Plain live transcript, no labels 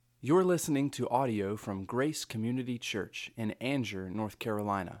You're listening to audio from Grace Community Church in Anger, North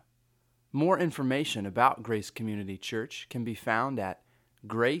Carolina. More information about Grace Community Church can be found at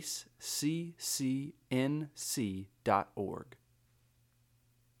graceccnc.org.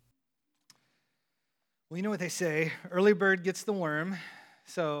 Well, you know what they say, early bird gets the worm.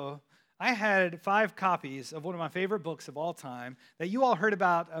 So I had 5 copies of one of my favorite books of all time that you all heard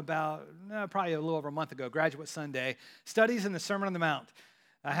about probably a little over a month ago, Graduate Sunday, Studies in the Sermon on the Mount.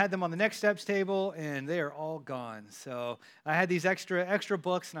 I had them on the Next Steps table, and they are all gone. So I had these extra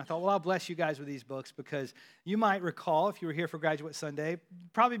books, and I thought, well, I'll bless you guys with these books because you might recall, if you were here for Graduate Sunday,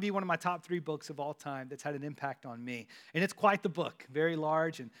 probably be one of my top 3 books of all time that's had an impact on me. And it's quite the book, very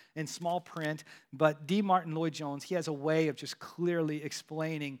large and small print, but D. Martin Lloyd-Jones, he has a way of just clearly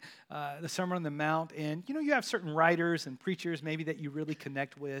explaining the Sermon on the Mount. And, you know, you have certain writers and preachers maybe that you really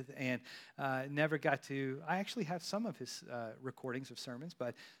connect with and never got to. I actually have some of his recordings of sermons,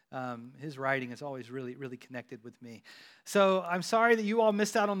 but his writing is always really connected with me. So I'm sorry that you all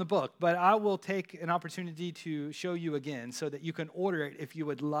missed out on the book, but I will take an opportunity to show you again so that you can order it if you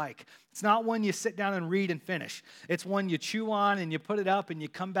would like. It's not one you sit down and read and finish. It's one you chew on and you put it up and you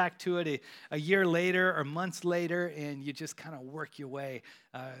come back to it a year later or months later and you just kind of work your way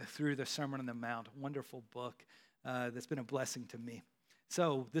through the Sermon on the Mount. Wonderful book that's been a blessing to me.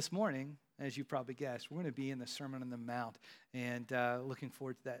 So this morning, as you probably guessed, we're going to be in the Sermon on the Mount and looking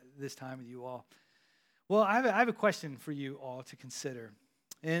forward to this time with you all. Well, I have a question for you all to consider.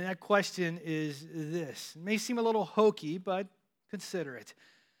 And that question is this. It may seem a little hokey, but consider it.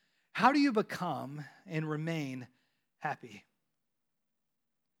 How do you become and remain happy?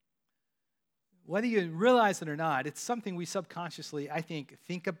 Whether you realize it or not, it's something we subconsciously, I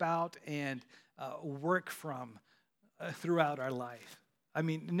think about and work from throughout our life. I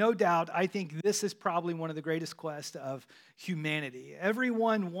mean, no doubt, I think this is probably one of the greatest quests of humanity.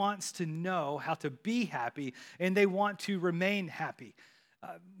 Everyone wants to know how to be happy, and they want to remain happy.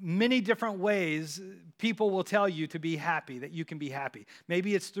 Many different ways people will tell you to be happy, that you can be happy.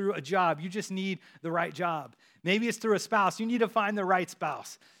 Maybe it's through a job. You just need the right job. Maybe it's through a spouse. You need to find the right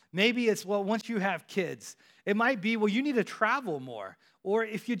spouse. Maybe it's, well, once you have kids. It might be, well, you need to travel more. Or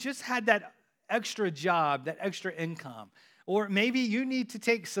if you just had that extra job, that extra income. Or maybe you need to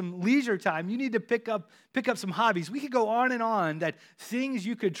take some leisure time. You need to pick up some hobbies. We could go on and on that things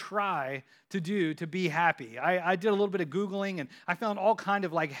you could try to do to be happy. I did a little bit of Googling, and I found all kind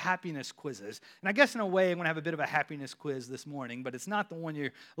of like happiness quizzes. And I guess in a way, I'm going to have a bit of a happiness quiz this morning, but it's not the one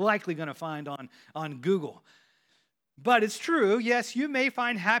you're likely going to find on Google. But it's true, yes, you may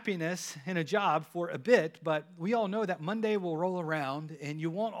find happiness in a job for a bit, but we all know that Monday will roll around, and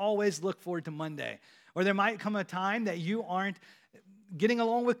you won't always look forward to Monday. Or there might come a time that you aren't getting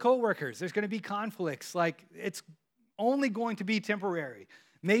along with coworkers. There's going to be conflicts. Like, it's only going to be temporary.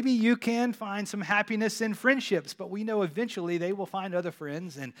 Maybe you can find some happiness in friendships, but we know eventually they will find other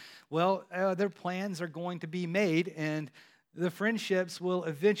friends, and, well, their plans are going to be made, and the friendships will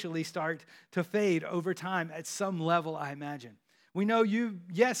eventually start to fade over time at some level, I imagine. We know you,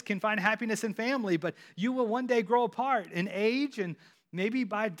 yes, can find happiness in family, but you will one day grow apart in age and maybe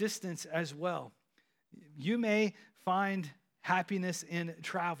by distance as well. You may find happiness in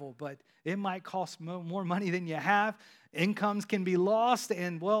travel, but it might cost more money than you have. Incomes can be lost,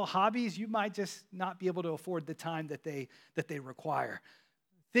 and, well, hobbies, you might just not be able to afford the time that they require.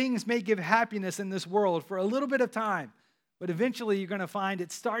 Things may give happiness in this world for a little bit of time, but eventually you're going to find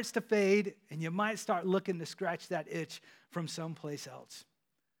it starts to fade, and you might start looking to scratch that itch from someplace else.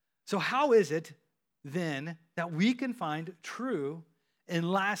 So how is it, then, that we can find true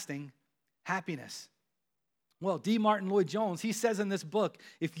and lasting happiness? Well, D. Martin Lloyd-Jones, he says in this book,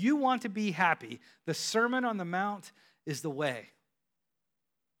 if you want to be happy, the Sermon on the Mount is the way.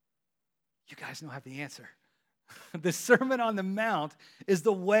 You guys don't have the answer. The Sermon on the Mount is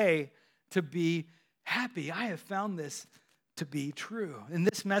the way to be happy. I have found this to be true. And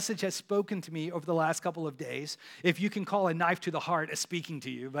this message has spoken to me over the last couple of days. If you can call a knife to the heart as speaking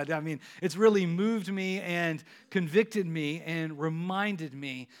to you, but I mean, it's really moved me and convicted me and reminded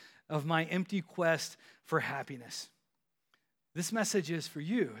me of my empty quest for happiness. This message is for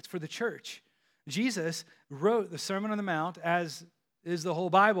you. It's for the church. Jesus wrote the Sermon on the Mount, as is the whole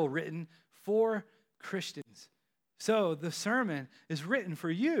Bible, written for Christians. So the sermon is written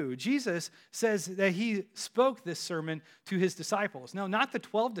for you. Jesus says that he spoke this sermon to his disciples. No, not the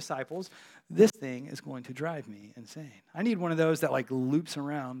 12 disciples. This thing is going to drive me insane. I need one of those that like loops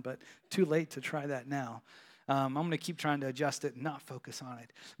around, but too late to try that now. I'm going to keep trying to adjust it and not focus on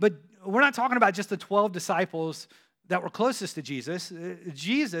it. But we're not talking about just the 12 disciples that were closest to Jesus.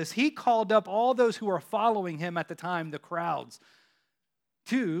 Jesus, he called up all those who were following him at the time, the crowds.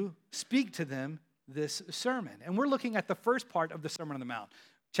 to speak to them this sermon. And we're looking at the first part of the Sermon on the Mount.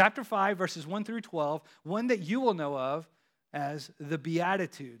 Chapter 5, verses 1 through 12, one that you will know of as the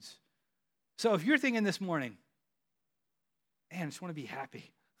Beatitudes. So if you're thinking this morning, man, I just want to be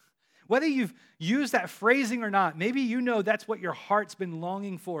happy. Whether you've used that phrasing or not, maybe you know that's what your heart's been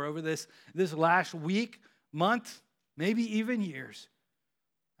longing for over this last week, month, maybe even years.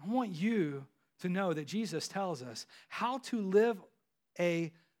 I want you to know that Jesus tells us how to live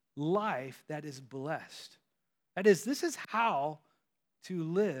a life that is blessed. That is, this is how to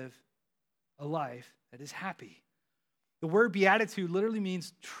live a life that is happy. The word beatitude literally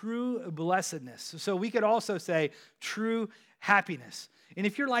means true blessedness. So we could also say true happiness. And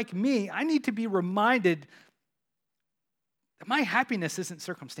if you're like me, I need to be reminded that my happiness isn't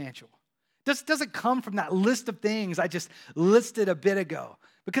circumstantial. This doesn't come from that list of things I just listed a bit ago.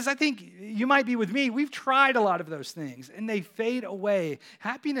 Because I think you might be with me. We've tried a lot of those things, and they fade away.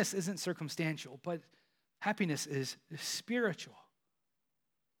 Happiness isn't circumstantial, but happiness is spiritual.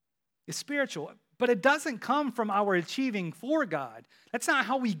 It's spiritual, but it doesn't come from our achieving for God. That's not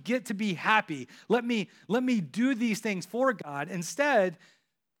how we get to be happy. Let me do these things for God. Instead,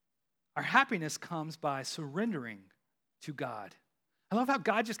 our happiness comes by surrendering to God. I love how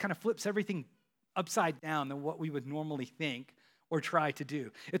God just kind of flips everything upside down than what we would normally think or try to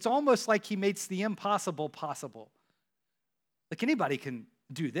do. It's almost like he makes the impossible possible. Like anybody can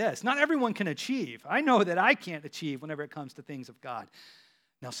do this. Not everyone can achieve. I know that I can't achieve whenever it comes to things of God.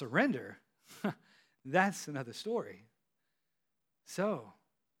 Now surrender, that's another story. So,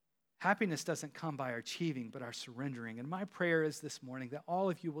 happiness doesn't come by our achieving, but our surrendering. And my prayer is this morning that all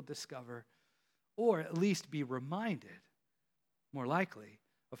of you will discover, or at least be reminded, more likely,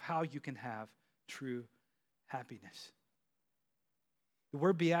 of how you can have true happiness. The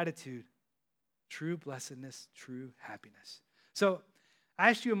word beatitude, true blessedness, true happiness. So I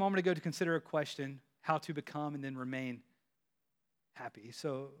asked you a moment ago to consider a question, how to become and then remain happy.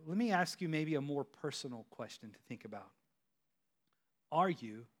 So let me ask you maybe a more personal question to think about. Are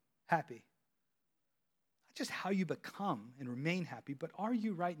you happy? Not just how you become and remain happy, but are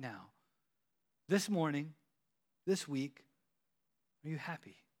you right now? This morning, this week, are you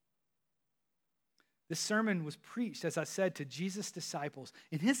happy? This sermon was preached, as I said, to Jesus' disciples.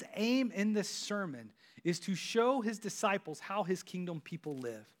 And his aim in this sermon is to show his disciples how his kingdom people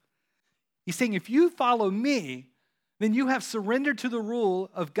live. He's saying, if you follow me, then you have surrendered to the rule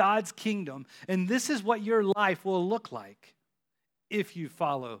of God's kingdom. And this is what your life will look like if you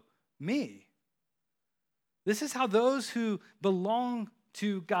follow me. This is how those who belong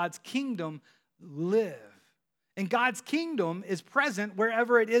to God's kingdom live. And God's kingdom is present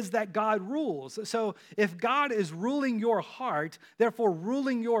wherever it is that God rules. So if God is ruling your heart, therefore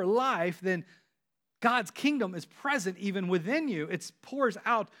ruling your life, then God's kingdom is present even within you. It pours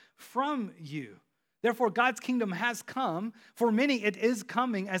out from you. Therefore, God's kingdom has come. For many, it is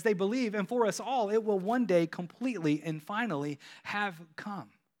coming as they believe. And for us all, it will one day completely and finally have come.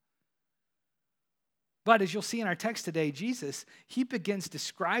 But as you'll see in our text today, Jesus, he begins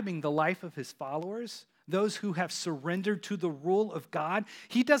describing the life of his followers, those who have surrendered to the rule of God.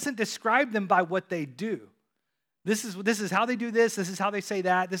 He doesn't describe them by what they do. This is how they do this. This is how they say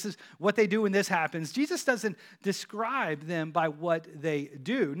that. This is what they do when this happens. Jesus doesn't describe them by what they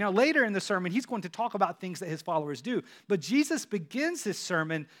do. Now, later in the sermon, he's going to talk about things that his followers do. But Jesus begins his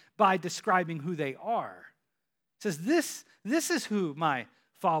sermon by describing who they are. He says, this is who my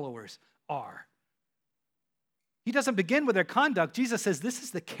followers are. He doesn't begin with their conduct. Jesus says, this is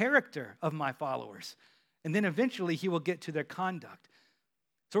the character of my followers. And then eventually he will get to their conduct.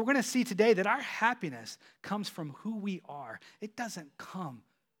 So we're going to see today that our happiness comes from who we are. It doesn't come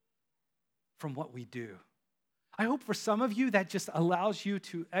from what we do. I hope for some of you that just allows you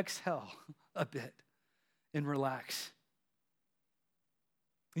to exhale a bit and relax.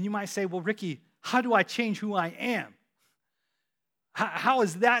 And you might say, well, Ricky, how do I change who I am? How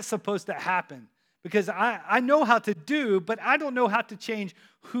is that supposed to happen? Because I know how to do, but I don't know how to change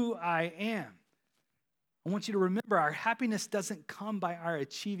who I am. I want you to remember our happiness doesn't come by our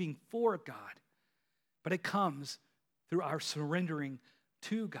achieving for God, but it comes through our surrendering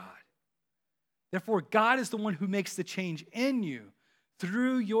to God. Therefore, God is the one who makes the change in you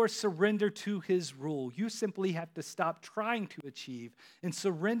through your surrender to his rule. You simply have to stop trying to achieve and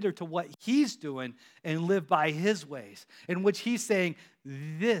surrender to what he's doing and live by his ways, in which he's saying,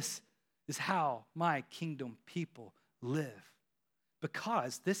 this is how my kingdom people live,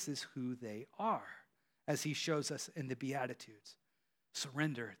 because this is who they are, as he shows us in the Beatitudes.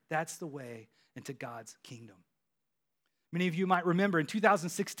 Surrender, that's the way into God's kingdom. Many of you might remember in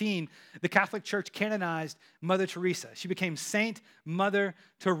 2016, the Catholic Church canonized Mother Teresa. She became Saint Mother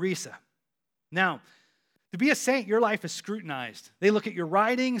Teresa. Now, to be a saint, your life is scrutinized. They look at your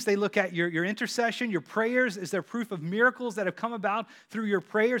writings, they look at your intercession, your prayers. Is there proof of miracles that have come about through your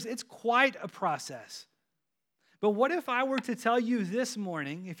prayers? It's quite a process. But what if I were to tell you this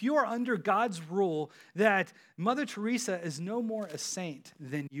morning, if you are under God's rule, that Mother Teresa is no more a saint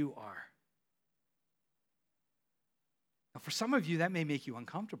than you are? Now, for some of you, that may make you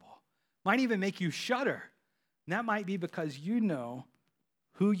uncomfortable, might even make you shudder. And that might be because you know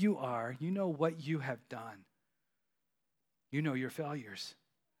who you are, you know what you have done, you know your failures.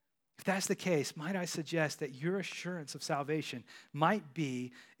 If that's the case, might I suggest that your assurance of salvation might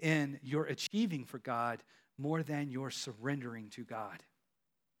be in your achieving for God more than your surrendering to God.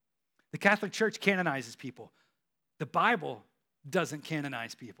 The Catholic Church canonizes people. The Bible doesn't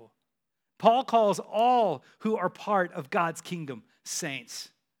canonize people. Paul calls all who are part of God's kingdom saints.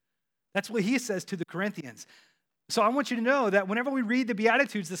 That's what he says to the Corinthians. So I want you to know that whenever we read the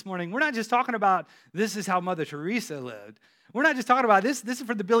Beatitudes this morning, we're not just talking about this is how Mother Teresa lived. We're not just talking about this is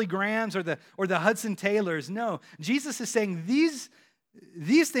for the Billy Grahams or the Hudson Taylors. No, Jesus is saying these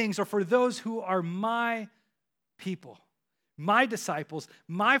things are for those who are my people, my disciples,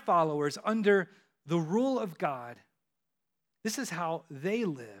 my followers under the rule of God. This is how they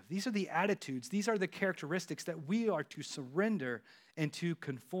live. These are the attitudes. These are the characteristics that we are to surrender and to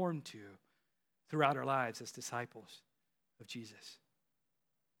conform to throughout our lives as disciples of Jesus.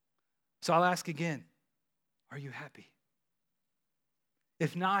 So I'll ask again, are you happy?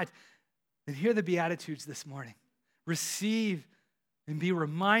 If not, then hear the Beatitudes this morning. Receive and be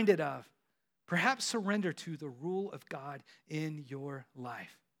reminded of, perhaps surrender to the rule of God in your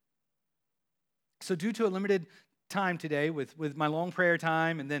life. So due to a limited time today with my long prayer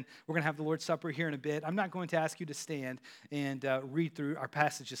time, and then we're going to have the Lord's Supper here in a bit, I'm not going to ask you to stand and read through our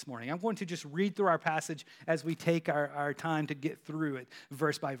passage this morning. I'm going to just read through our passage as we take our time to get through it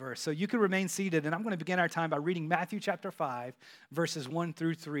verse by verse. So you can remain seated, and I'm going to begin our time by reading Matthew chapter 5, verses 1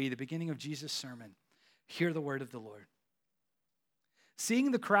 through 3, the beginning of Jesus' sermon. Hear the word of the Lord.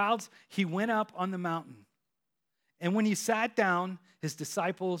 Seeing the crowds, he went up on the mountain, and when he sat down, his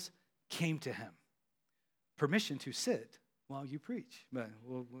disciples came to him. Permission to sit while you preach. But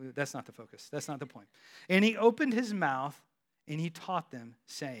that's not the focus. That's not the point. And he opened his mouth and he taught them,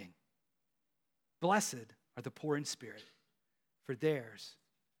 saying, "Blessed are the poor in spirit, for theirs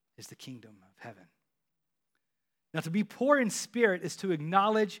is the kingdom of heaven." Now, to be poor in spirit is to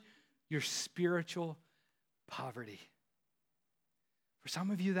acknowledge your spiritual poverty. For some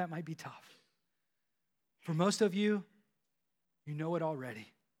of you, that might be tough. For most of you, you know it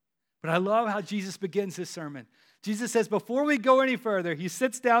already. But I love how Jesus begins his sermon. Jesus says, before we go any further, he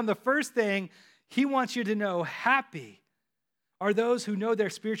sits down. The first thing he wants you to know, happy are those who know they're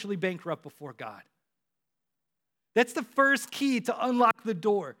spiritually bankrupt before God. That's the first key to unlock the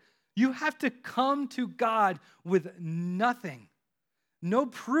door. You have to come to God with nothing. No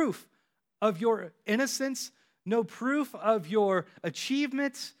proof of your innocence, no proof of your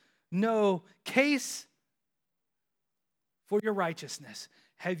achievements, no case for your righteousness.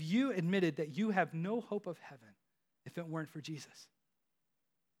 Have you admitted that you have no hope of heaven if it weren't for Jesus?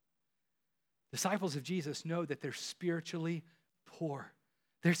 Disciples of Jesus know that they're spiritually poor.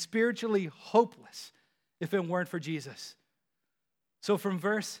 They're spiritually hopeless if it weren't for Jesus. So from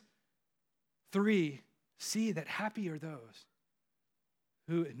verse 3, see that happy are those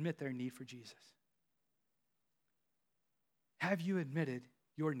who admit their need for Jesus. Have you admitted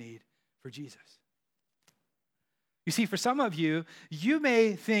your need for Jesus? You see, for some of you, you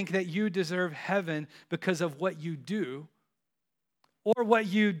may think that you deserve heaven because of what you do or what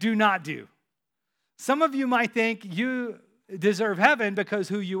you do not do. Some of you might think you deserve heaven because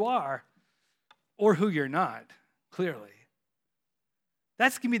who you are or who you're not, clearly.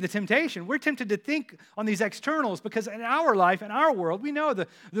 That's going to be the temptation. We're tempted to think on these externals because in our life, in our world, we know the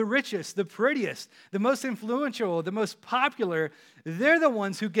richest, the prettiest, the most influential, the most popular, they're the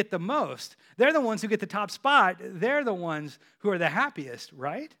ones who get the most. They're the ones who get the top spot. They're the ones who are the happiest,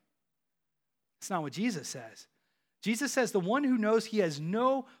 right? That's not what Jesus says. Jesus says the one who knows he has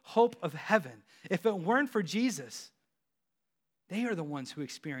no hope of heaven, if it weren't for Jesus, they are the ones who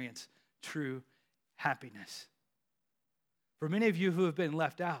experience true happiness. For many of you who have been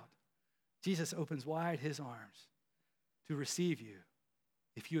left out, Jesus opens wide his arms to receive you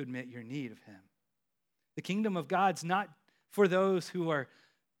if you admit your need of him. The kingdom of God's not for those who are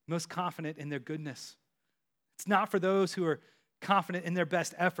most confident in their goodness. It's not for those who are confident in their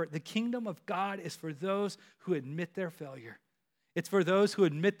best effort. The kingdom of God is for those who admit their failure It's for those who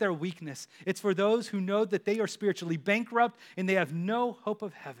admit their weakness. It's for those who know that they are spiritually bankrupt and they have no hope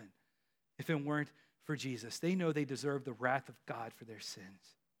of heaven if it weren't for Jesus. They know they deserve the wrath of God for their sins.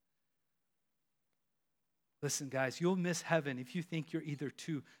 Listen, guys, you'll miss heaven if you think you're either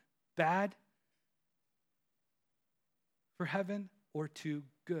too bad for heaven or too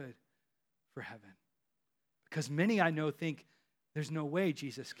good for heaven. Because many I know think there's no way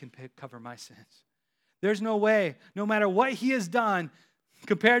Jesus can cover my sins. There's no way, no matter what he has done,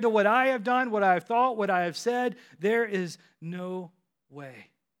 compared to what I have done, what I have thought, what I have said, there is no way.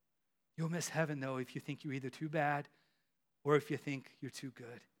 You'll miss heaven, though, if you think you're either too bad or if you think you're too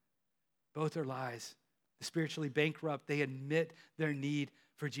good. Both are lies. The spiritually bankrupt, they admit their need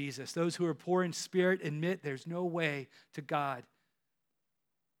for Jesus. Those who are poor in spirit admit there's no way to God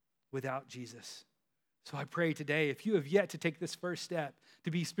without Jesus. So I pray today, if you have yet to take this first step,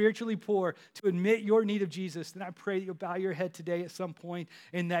 to be spiritually poor, to admit your need of Jesus, then I pray that you'll bow your head today at some point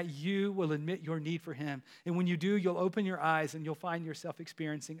and that you will admit your need for him. And when you do, you'll open your eyes and you'll find yourself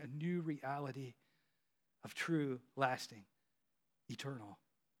experiencing a new reality of true, lasting, eternal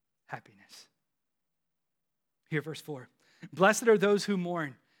happiness. Here, verse 4. Blessed are those who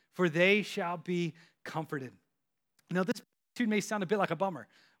mourn, for they shall be comforted. Now, this may sound a bit like a bummer.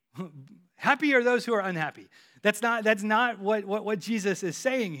 Happy are those who are unhappy. That's not what Jesus is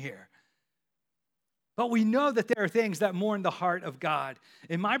saying here. But we know that there are things that mourn the heart of God.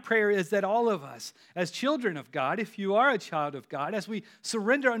 And my prayer is that all of us, as children of God, if you are a child of God, as we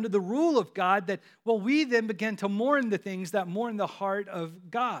surrender under the rule of God, that, well, we then begin to mourn the things that mourn the heart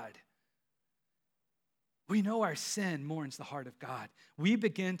of God. We know our sin mourns the heart of God. We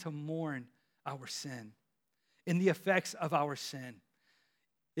begin to mourn our sin and the effects of our sin.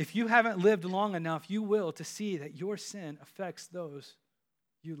 If you haven't lived long enough, you will to see that your sin affects those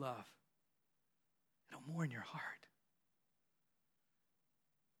you love. It'll mourn your heart.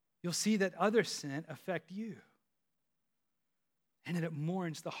 You'll see that other sin affect you. And that it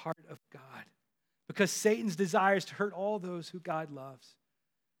mourns the heart of God. Because Satan's desire is to hurt all those who God loves.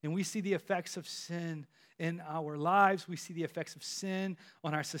 And we see the effects of sin in our lives. We see the effects of sin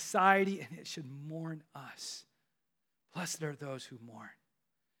on our society, and it should mourn us. Blessed are those who mourn.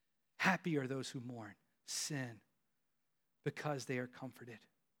 Happy are those who mourn sin, because they are comforted.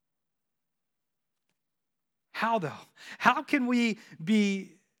 How, though? How can we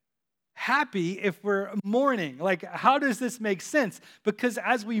be happy if we're mourning? Like, how does this make sense? Because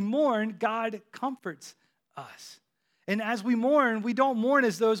as we mourn, God comforts us. And as we mourn, we don't mourn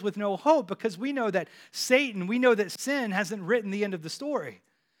as those with no hope, because we know that sin hasn't written the end of the story.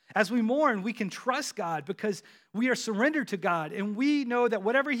 As we mourn, we can trust God because we are surrendered to God, and we know that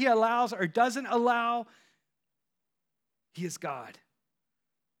whatever he allows or doesn't allow, he is God.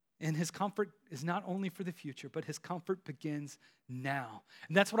 And his comfort is not only for the future, but his comfort begins now.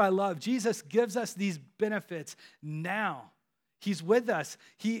 And that's what I love. Jesus gives us these benefits now. He's with us.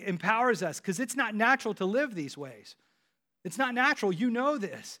 He empowers us, because it's not natural to live these ways. It's not natural. You know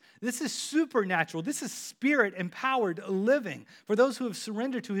this. This is supernatural. This is spirit-empowered living. For those who have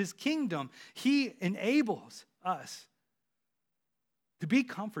surrendered to his kingdom, he enables us to be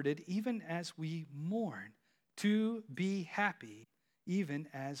comforted even as we mourn, to be happy even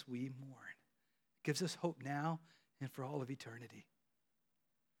as we mourn. It gives us hope now and for all of eternity.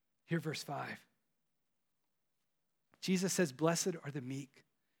 Here, verse 5. Jesus says, "Blessed are the meek,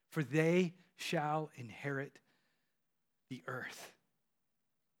 for they shall inherit the earth."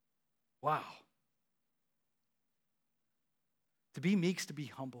 Wow. To be meek is to be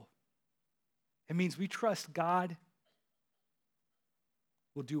humble. It means we trust God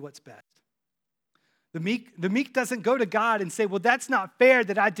will do what's best. The meek doesn't go to God and say, well, that's not fair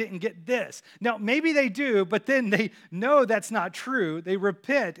that I didn't get this. Now, maybe they do, but then they know that's not true. They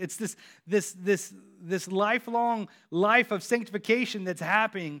repent. It's this lifelong life of sanctification that's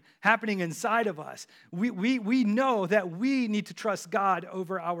happening inside of us. We know that we need to trust God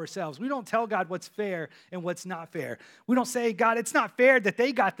over ourselves. We don't tell God what's fair and what's not fair. We don't say, God, it's not fair that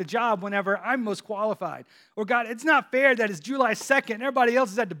they got the job whenever I'm most qualified. Or, God, it's not fair that it's July 2nd and everybody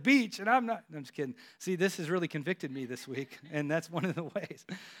else is at the beach and I'm not. No, I'm just kidding. See, this has really convicted me this week, and that's one of the ways.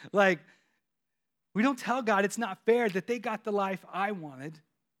 Like, we don't tell God it's not fair that they got the life I wanted.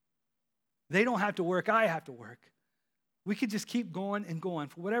 They don't have to work, I have to work. We could just keep going and going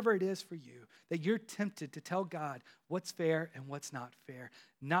for whatever it is for you, that you're tempted to tell God what's fair and what's not fair,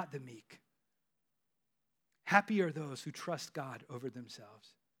 not the meek. Happy are those who trust God over themselves.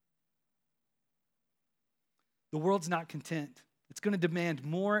 The world's not content. It's going to demand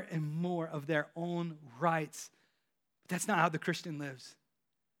more and more of their own rights. But that's not how the Christian lives.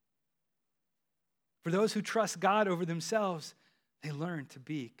 For those who trust God over themselves, They learn to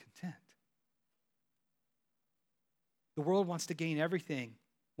be content. The world wants to gain everything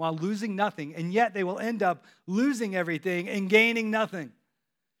while losing nothing, and yet they will end up losing everything and gaining nothing.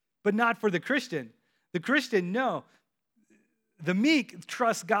 But not for the Christian. The Christian, no. The meek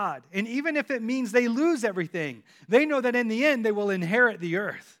trust God, and even if it means they lose everything, they know that in the end they will inherit the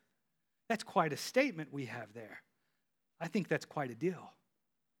earth. That's quite a statement we have there. I think that's quite a deal.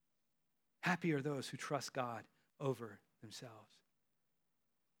 Happy are those who trust God over themselves.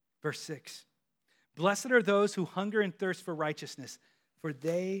 Verse 6, blessed are those who hunger and thirst for righteousness, for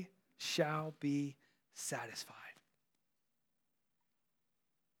they shall be satisfied.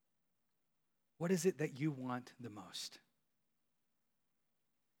 What is it that you want the most?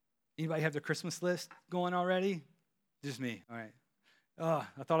 Anybody have their Christmas list going already? Just me, all right. Oh,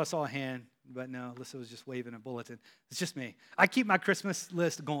 I thought I saw a hand, but no, Alyssa was just waving a bulletin. It's just me. I keep my Christmas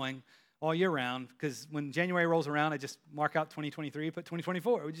list going all year round because when January rolls around, I just mark out 2023, put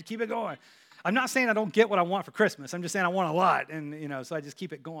 2024. We just keep it going. I'm not saying I don't get what I want for Christmas. I'm just saying I want a lot, and so I just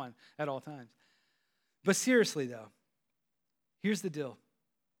keep it going at all times. But seriously, though, here's the deal.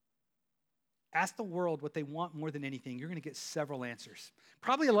 Ask the world what they want more than anything. You're going to get several answers.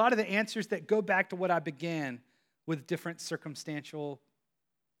 Probably a lot of the answers that go back to what I began with different circumstantial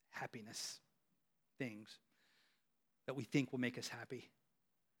happiness things that we think will make us happy.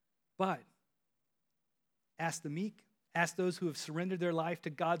 But ask the meek, ask those who have surrendered their life to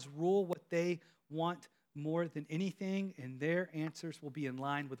God's rule what they want more than anything, and their answers will be in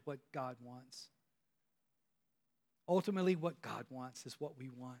line with what God wants. Ultimately, what God wants is what we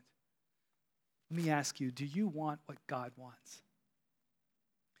want. Let me ask you, do you want what God wants?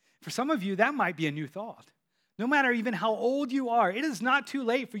 For some of you, that might be a new thought. No matter even how old you are, it is not too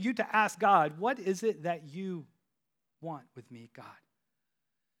late for you to ask God, what is it that you want with me, God?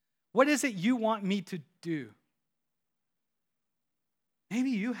 What is it you want me to do? Maybe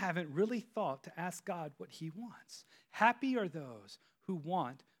you haven't really thought to ask God what he wants. Happy are those who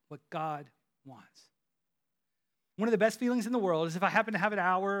want what God wants. One of the best feelings in the world is if I happen to have an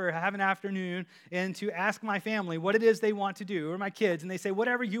hour or have an afternoon and to ask my family what it is they want to do, or my kids, and they say,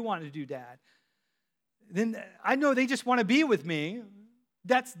 whatever you want to do, Dad. Then I know they just want to be with me.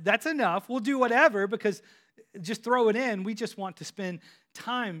 That's enough. We'll do whatever because just throw it in. We just want to spend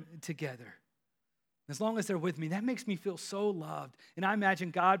time together. As long as they're with me, that makes me feel so loved. And I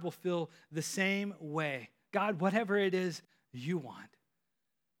imagine God will feel the same way. God, whatever it is you want.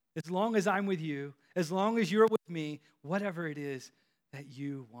 As long as I'm with you, as long as you're with me, whatever it is that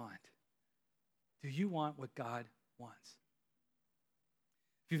you want. Do you want what God wants?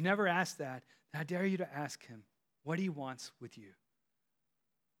 If you've never asked that, then I dare you to ask him what he wants with you.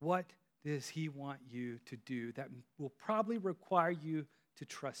 What does he want you to do that will probably require you to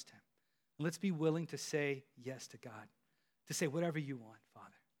trust him? And let's be willing to say yes to God, to say whatever you want, Father.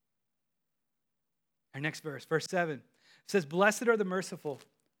 Our next verse, verse 7, says, blessed are the merciful,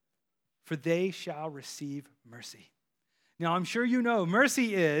 for they shall receive mercy. Now, I'm sure you know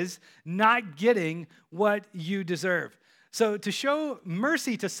mercy is not getting what you deserve. So to show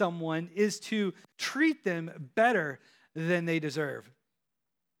mercy to someone is to treat them better than they deserve.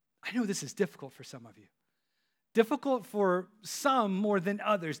 I know this is difficult for some of you. Difficult for some more than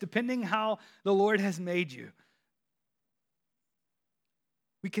others, depending how the Lord has made you.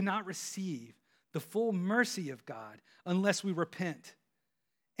 We cannot receive the full mercy of God unless we repent.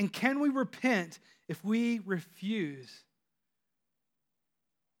 And can we repent if we refuse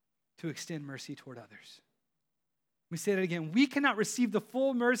to extend mercy toward others? Let me say that again. We cannot receive the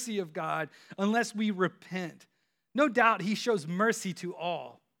full mercy of God unless we repent. No doubt he shows mercy to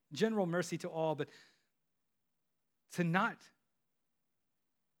all, general mercy to all, but to not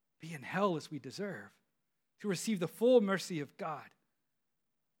be in hell as we deserve, to receive the full mercy of God,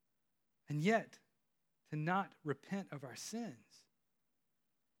 and yet to not repent of our sins.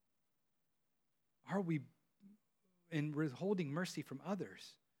 Are we, in withholding mercy from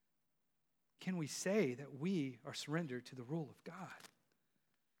others, can we say that we are surrendered to the rule of God?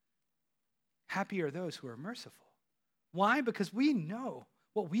 Happy are those who are merciful. Why? Because we know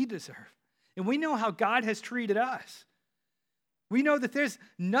what we deserve. And we know how God has treated us. We know that there's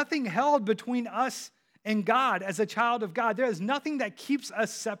nothing held between us and God as a child of God. There is nothing that keeps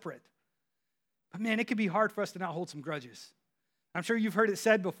us separate. But man, it can be hard for us to not hold some grudges. I'm sure you've heard it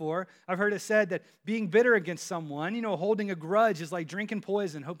said before. I've heard it said that being bitter against someone, holding a grudge is like drinking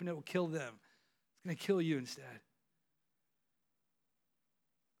poison, hoping it will kill them. It's going to kill you instead.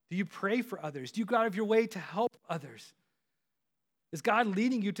 Do you pray for others? Do you go out of your way to help others? Is God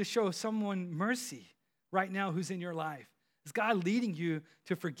leading you to show someone mercy right now who's in your life? Is God leading you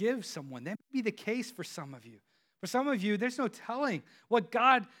to forgive someone? That may be the case for some of you. For some of you, there's no telling what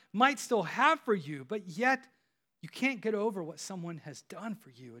God might still have for you, but yet you can't get over what someone has done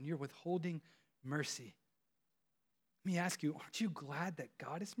for you, and you're withholding mercy. Let me ask you, aren't you glad that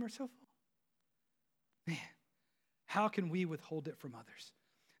God is merciful? Man, how can we withhold it from others?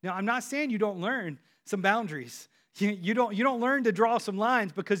 Now, I'm not saying you don't learn some boundaries. You don't learn to draw some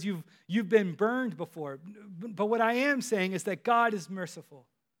lines because you've been burned before. But what I am saying is that God is merciful.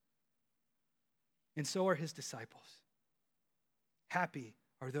 And so are his disciples. Happy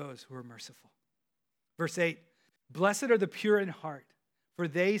are those who are merciful. Verse 8, blessed are the pure in heart, for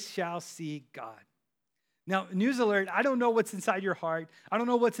they shall see God. Now, news alert, I don't know what's inside your heart. I don't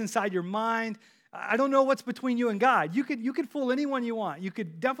know what's inside your mind. I don't know what's between you and God. You could fool anyone you want. You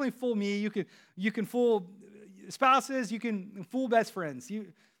could definitely fool me. You can fool spouses. You can fool best friends.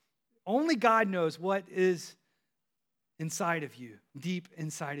 Only God knows what is inside of you, deep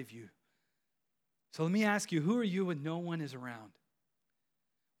inside of you. So let me ask you, who are you when no one is around?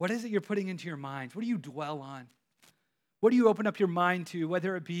 What is it you're putting into your mind? What do you dwell on? What do you open up your mind to,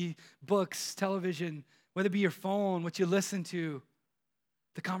 whether it be books, television, whether it be your phone, what you listen to,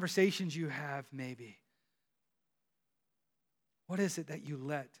 the conversations you have maybe? What is it that you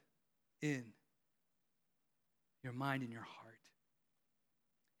let in your mind and your heart?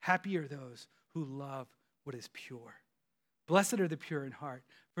 Happy are those who love what is pure. Blessed are the pure in heart,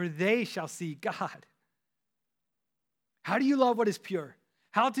 for they shall see God. How do you love what is pure?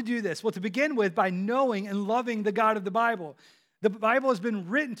 How to do this? Well, to begin with, by knowing and loving the God of the Bible. The Bible has been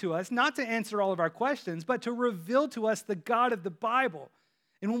written to us, not to answer all of our questions, but to reveal to us the God of the Bible.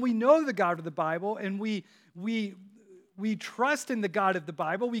 And when we know the God of the Bible and we trust in the God of the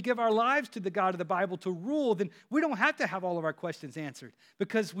Bible, we give our lives to the God of the Bible to rule, then we don't have to have all of our questions answered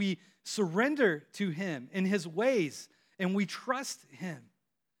because we surrender to him in his ways and we trust him.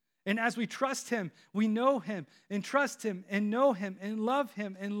 And as we trust him, we know him and trust him and know him and love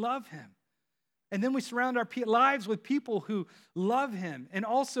him and love him. And then we surround our lives with people who love him and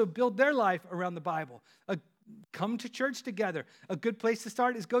also build their life around the Bible. Come to church together. A good place to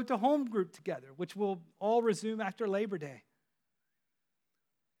start is go to home group together, which will all resume after Labor Day.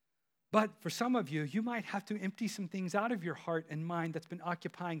 But for some of you, you might have to empty some things out of your heart and mind that's been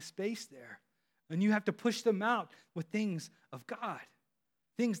occupying space there. And you have to push them out with things of God.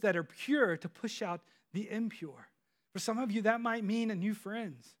 Things that are pure to push out the impure. For some of you, that might mean a new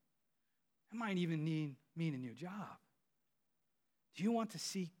friends. That might even mean a new job. Do you want to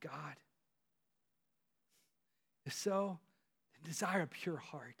seek God? If so, then desire a pure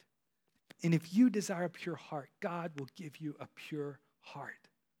heart. And if you desire a pure heart, God will give you a pure heart.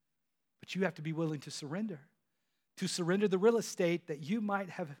 But you have to be willing to surrender the real estate that you might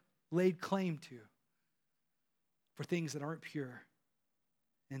have laid claim to for things that aren't pure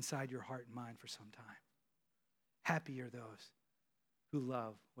inside your heart and mind for some time. Happy are those who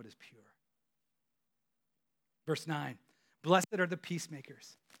love what is pure. Verse 9, blessed are the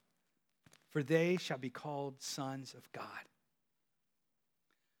peacemakers, for they shall be called sons of God.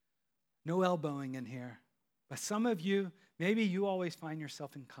 No elbowing in here, but some of you, maybe you always find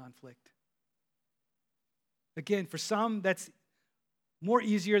yourself in conflict. Again, for some, that's more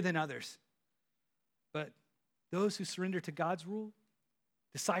easier than others. But those who surrender to God's rule,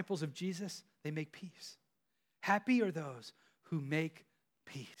 disciples of Jesus, they make peace. Happy are those who make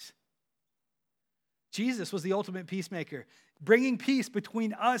peace. Jesus was the ultimate peacemaker, bringing peace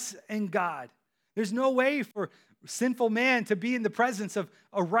between us and God. There's no way for sinful man to be in the presence of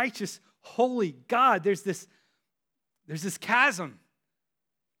a righteous, holy God. There's this chasm.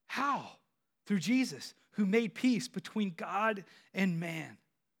 How? Through Jesus, who made peace between God and man.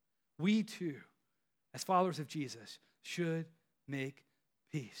 We too, as followers of Jesus, should make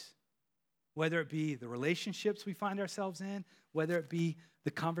peace. Whether it be the relationships we find ourselves in, whether it be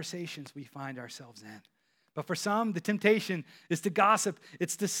the conversations we find ourselves in. But for some, the temptation is to gossip.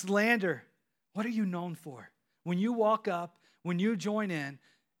 It's to slander. What are you known for? When you walk up, when you join in,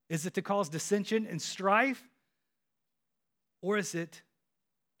 is it to cause dissension and strife? Or is it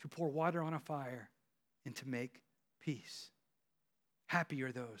to pour water on a fire and to make peace? Happy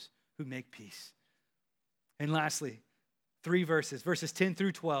are those who make peace. And lastly, 3 verses, verses 10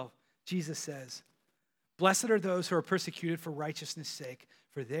 through 12, Jesus says, blessed are those who are persecuted for righteousness' sake,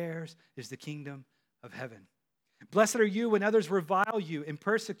 for theirs is the kingdom of heaven. Blessed are you when others revile you and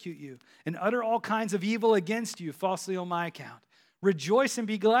persecute you and utter all kinds of evil against you falsely on my account. Rejoice and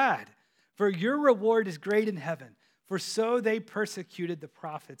be glad, for your reward is great in heaven, for so they persecuted the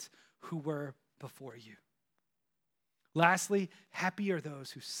prophets who were before you. Lastly, happy are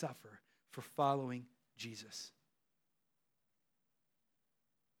those who suffer for following Jesus.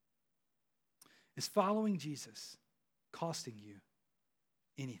 Is following Jesus costing you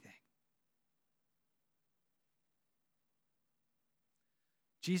anything?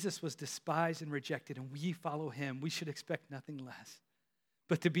 Jesus was despised and rejected, and we follow him. We should expect nothing less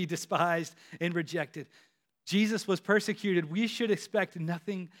but to be despised and rejected. Jesus was persecuted. We should expect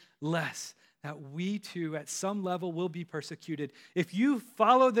nothing less that we too, at some level, will be persecuted. If you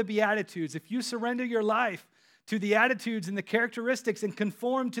follow the Beatitudes, if you surrender your life to the attitudes and the characteristics and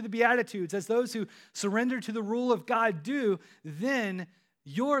conform to the Beatitudes as those who surrender to the rule of God do, then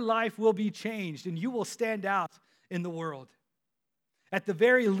your life will be changed and you will stand out in the world. At the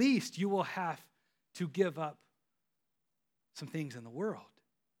very least, you will have to give up some things in the world.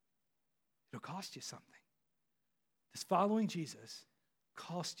 It'll cost you something. Does following Jesus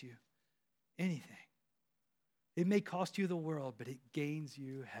cost you anything? It may cost you the world, but it gains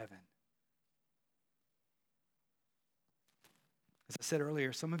you heaven. As I said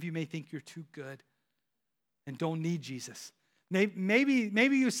earlier, some of you may think you're too good and don't need Jesus.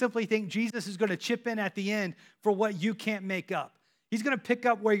 Maybe you simply think Jesus is going to chip in at the end for what you can't make up. He's going to pick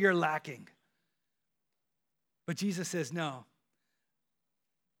up where you're lacking. But Jesus says, no.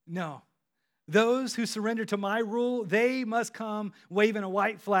 Those who surrender to my rule, they must come waving a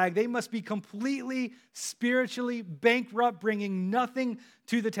white flag. They must be completely spiritually bankrupt, bringing nothing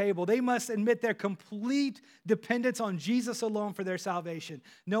to the table. They must admit their complete dependence on Jesus alone for their salvation,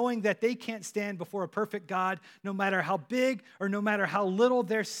 knowing that they can't stand before a perfect God, no matter how big or no matter how little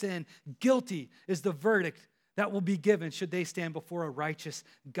their sin. Guilty is the verdict that will be given should they stand before a righteous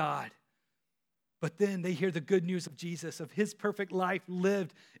God. But then they hear the good news of Jesus, of his perfect life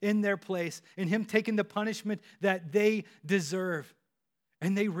lived in their place, and him taking the punishment that they deserve.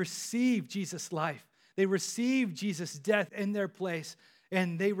 And they receive Jesus' life. They receive Jesus' death in their place,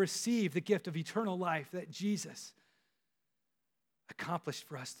 and they receive the gift of eternal life that Jesus accomplished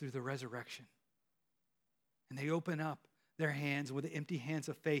for us through the resurrection. And they open up their hands with the empty hands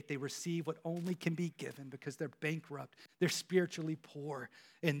of faith. They receive what only can be given because they're bankrupt, they're spiritually poor,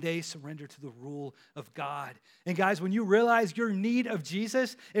 and they surrender to the rule of God. And guys, when you realize your need of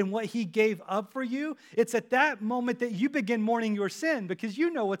Jesus and what he gave up for you, it's at that moment that you begin mourning your sin because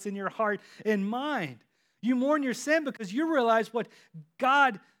you know what's in your heart and mind. You mourn your sin because you realize what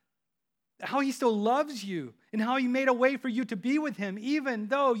God, how he still loves you and how he made a way for you to be with him, even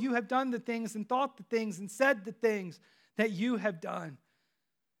though you have done the things and thought the things and said the things that you have done.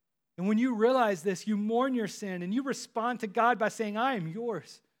 And when you realize this, you mourn your sin and you respond to God by saying, I am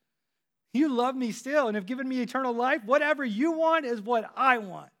yours. You love me still and have given me eternal life. Whatever you want is what I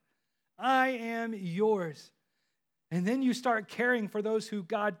want. I am yours. And then you start caring for those who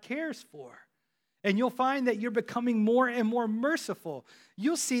God cares for. And you'll find that you're becoming more and more merciful.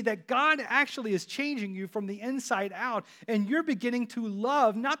 You'll see that God actually is changing you from the inside out. And you're beginning to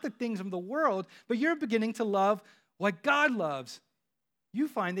love not the things of the world, but you're beginning to love what God loves. You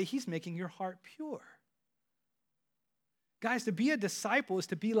find that he's making your heart pure. Guys, to be a disciple is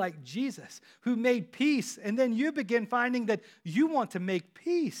to be like Jesus, who made peace. And then you begin finding that you want to make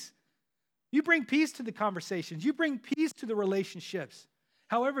peace. You bring peace to the conversations. You bring peace to the relationships.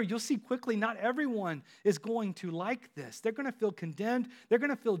 However, you'll see quickly not everyone is going to like this. They're going to feel condemned. They're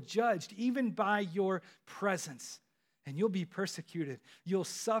going to feel judged even by your presence. And you'll be persecuted. You'll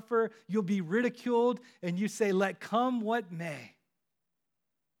suffer. You'll be ridiculed. And you say, let come what may.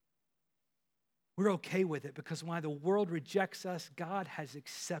 We're okay with it because while the world rejects us, God has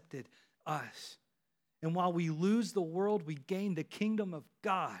accepted us. And while we lose the world, we gain the kingdom of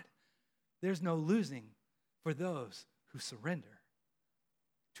God. There's no losing for those who surrender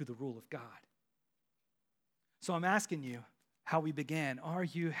to the rule of God. So I'm asking you how we began. Are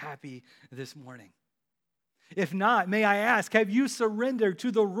you happy this morning? If not, may I ask, have you surrendered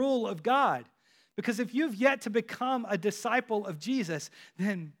to the rule of God? Because if you've yet to become a disciple of Jesus,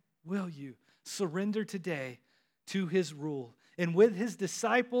 then will you surrender today to his rule? And with his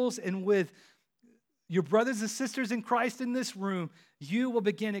disciples and with your brothers and sisters in Christ in this room, you will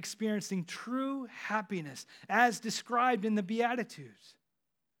begin experiencing true happiness as described in the Beatitudes.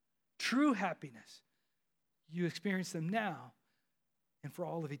 True happiness. You experience them now and for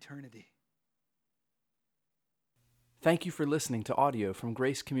all of eternity. Thank you for listening to audio from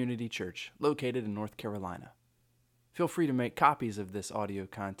Grace Community Church, located in North Carolina. Feel free to make copies of this audio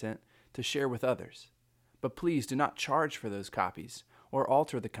content to share with others, but please do not charge for those copies or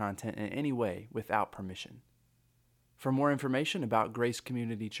alter the content in any way without permission. For more information about Grace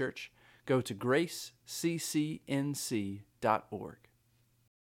Community Church, go to graceccnc.org.